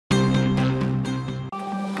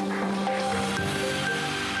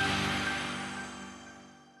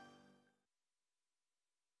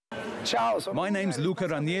My name's Luca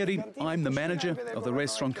Ranieri. I'm the manager of the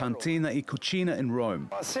restaurant Cantina e Cucina in Rome.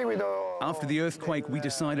 After the earthquake, we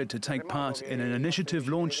decided to take part in an initiative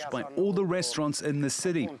launched by all the restaurants in the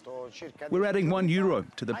city. We're adding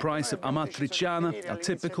 €1 to the price of amatriciana, our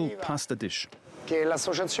typical pasta dish.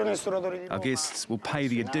 Our guests will pay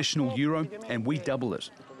the additional euro and we double it.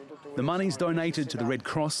 The money's donated to the Red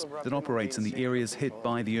Cross that operates in the areas hit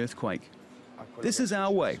by the earthquake. This is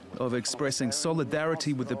our way of expressing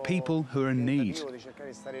solidarity with the people who are in need.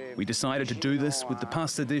 We decided to do this with the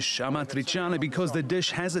pasta dish amatriciana because the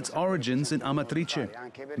dish has its origins in Amatrice.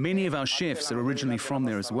 Many of our chefs are originally from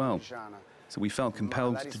there as well. So we felt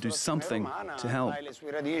compelled to do something to help.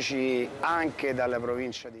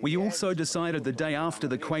 We also decided the day after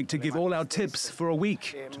the quake to give all our tips for a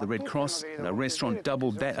week to the Red Cross, and our restaurant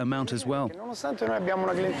doubled that amount as well.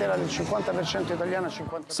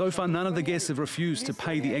 So far, none of the guests have refused to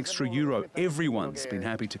pay the extra euro. Everyone's been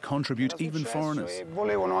happy to contribute, even foreigners.